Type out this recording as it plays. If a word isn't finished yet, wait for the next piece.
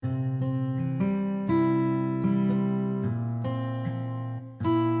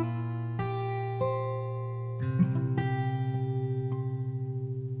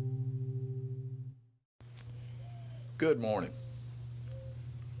Good morning.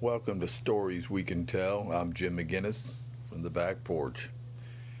 Welcome to Stories We Can Tell. I'm Jim McGinnis from the back porch.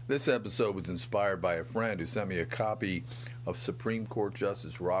 This episode was inspired by a friend who sent me a copy of Supreme Court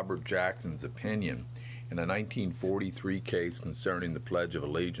Justice Robert Jackson's opinion in a 1943 case concerning the Pledge of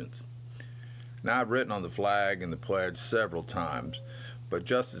Allegiance. Now, I've written on the flag and the pledge several times, but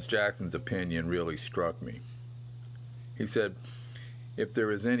Justice Jackson's opinion really struck me. He said, "If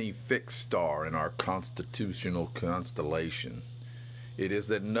there is any fixed star in our constitutional constellation, it is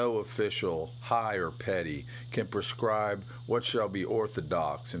that no official, high or petty, can prescribe what shall be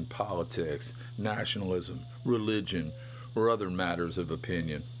orthodox in politics, nationalism, religion, or other matters of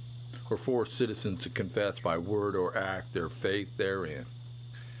opinion, or force citizens to confess by word or act their faith therein."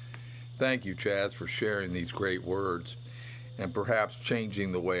 Thank you, Chaz, for sharing these great words and perhaps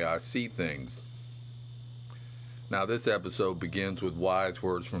changing the way I see things. Now, this episode begins with wise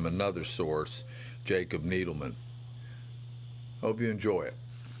words from another source, Jacob Needleman. Hope you enjoy it.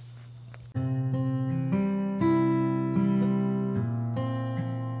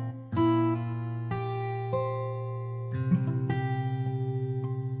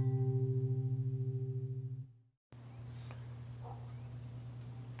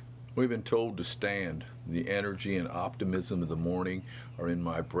 We've been told to stand. The energy and optimism of the morning are in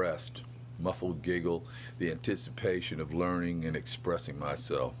my breast. Muffled giggle, the anticipation of learning and expressing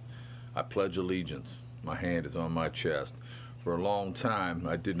myself. I pledge allegiance. My hand is on my chest. For a long time,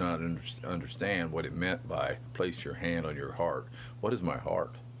 I did not understand what it meant by place your hand on your heart. What is my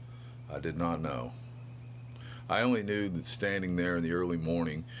heart? I did not know. I only knew that standing there in the early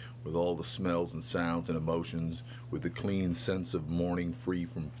morning, with all the smells and sounds and emotions, with the clean sense of morning free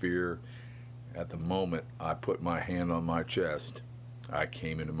from fear, at the moment I put my hand on my chest, I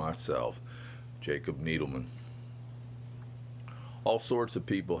came into myself. Jacob Needleman. All sorts of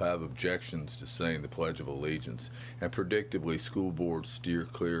people have objections to saying the Pledge of Allegiance, and predictably school boards steer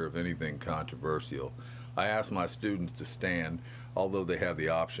clear of anything controversial. I ask my students to stand, although they have the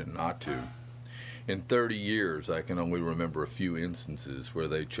option not to. In 30 years, I can only remember a few instances where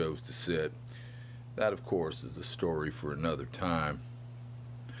they chose to sit. That, of course, is a story for another time.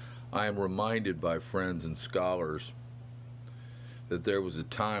 I am reminded by friends and scholars that there was a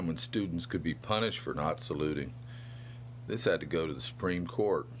time when students could be punished for not saluting. This had to go to the Supreme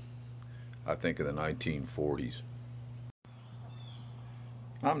Court, I think in the 1940s.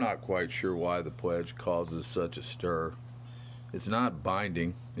 I'm not quite sure why the pledge causes such a stir. It's not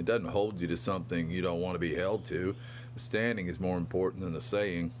binding. It doesn't hold you to something you don't want to be held to. The standing is more important than the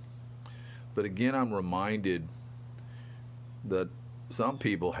saying. But again, I'm reminded that some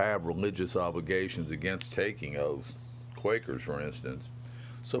people have religious obligations against taking oaths. Quakers, for instance.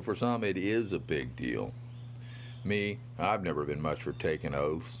 So for some, it is a big deal. Me, I've never been much for taking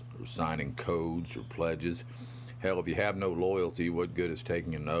oaths or signing codes or pledges. Hell, if you have no loyalty, what good is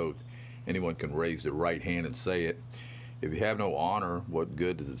taking an oath? Anyone can raise their right hand and say it. If you have no honor, what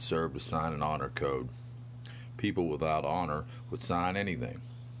good does it serve to sign an honor code? People without honor would sign anything.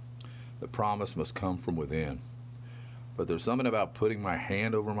 The promise must come from within. But there's something about putting my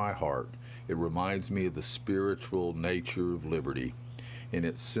hand over my heart. It reminds me of the spiritual nature of liberty. In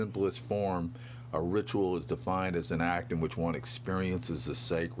its simplest form, a ritual is defined as an act in which one experiences the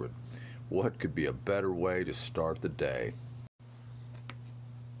sacred. What could be a better way to start the day?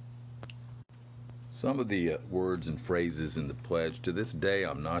 Some of the words and phrases in the pledge, to this day,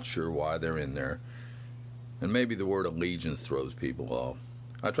 I'm not sure why they're in there. And maybe the word allegiance throws people off.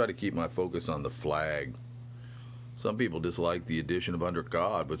 I try to keep my focus on the flag. Some people dislike the addition of "under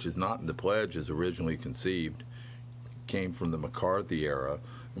God," which is not in the pledge as originally conceived. It came from the McCarthy era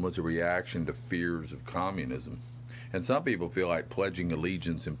and was a reaction to fears of communism. And some people feel like pledging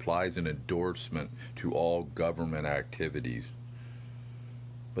allegiance implies an endorsement to all government activities.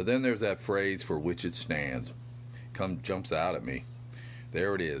 But then there's that phrase for which it stands. Jumps out at me.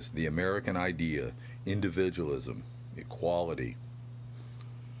 There it is, the American idea, individualism, equality.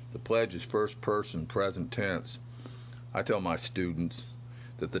 The pledge is first person, present tense. I tell my students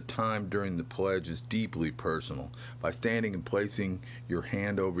that the time during the pledge is deeply personal. By standing and placing your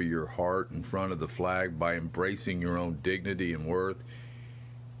hand over your heart in front of the flag, by embracing your own dignity and worth,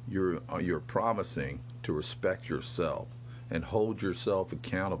 you're promising to respect yourself and hold yourself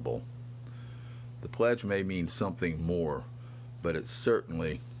accountable. The pledge may mean something more, but it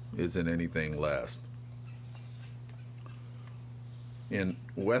certainly isn't anything less. In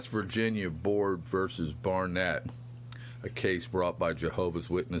West Virginia Board versus Barnett, a case brought by Jehovah's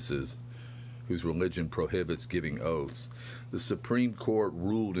Witnesses whose religion prohibits giving oaths, the Supreme Court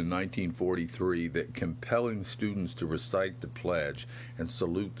ruled in 1943 that compelling students to recite the pledge and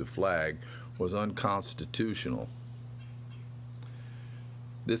salute the flag was unconstitutional.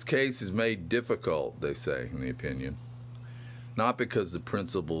 This case is made difficult, they say, in the opinion, not because the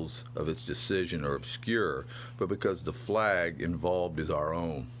principles of its decision are obscure, but because the flag involved is our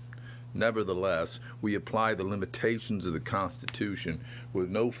own. Nevertheless, we apply the limitations of the Constitution with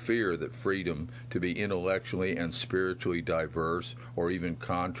no fear that freedom to be intellectually and spiritually diverse or even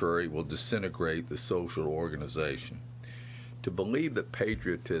contrary will disintegrate the social organization. To believe that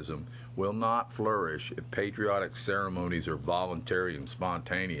patriotism will not flourish if patriotic ceremonies are voluntary and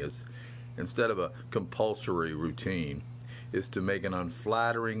spontaneous instead of a compulsory routine is to make an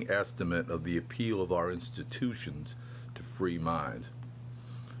unflattering estimate of the appeal of our institutions to free minds.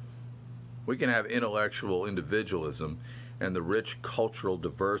 We can have intellectual individualism and the rich cultural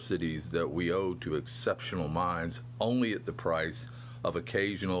diversities that we owe to exceptional minds only at the price of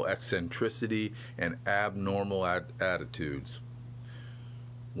occasional eccentricity and abnormal attitudes.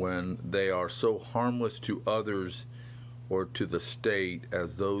 When they are so harmless to others or to the state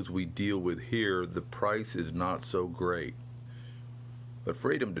as those we deal with here, the price is not so great. But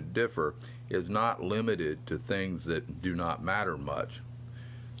freedom to differ is not limited to things that do not matter much.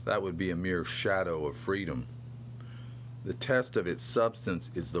 That would be a mere shadow of freedom. The test of its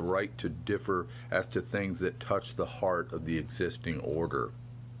substance is the right to differ as to things that touch the heart of the existing order.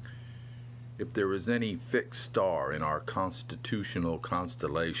 If there is any fixed star in our constitutional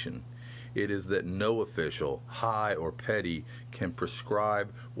constellation, it is that no official, high or petty, can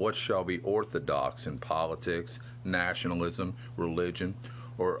prescribe what shall be orthodox in politics, nationalism, religion,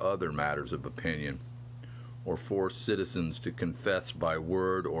 or other matters of opinion, or force citizens to confess by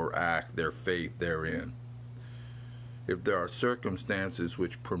word or act their faith therein. If there are circumstances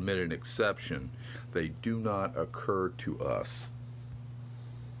which permit an exception, they do not occur to us.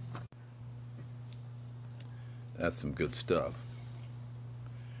 That's some good stuff.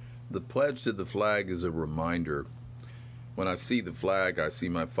 The pledge to the flag is a reminder. When I see the flag, I see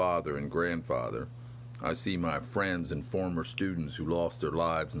my father and grandfather. I see my friends and former students who lost their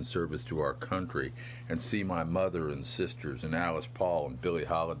lives in service to our country, and see my mother and sisters and Alice Paul and Billie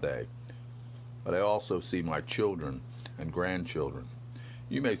Holiday. But I also see my children and grandchildren.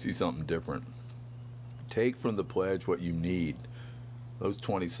 You may see something different. Take from the pledge what you need. Those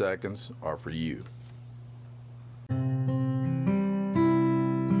 20 seconds are for you.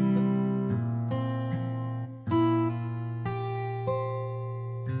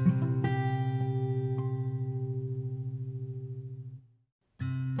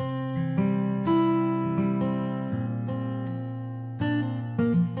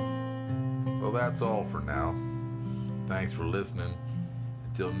 Well, that's all for now. Thanks for listening.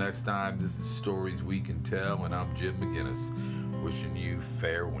 Until next time, this is Stories We Can Tell, and I'm Jim McGinnis, wishing you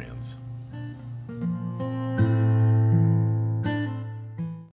fair winds.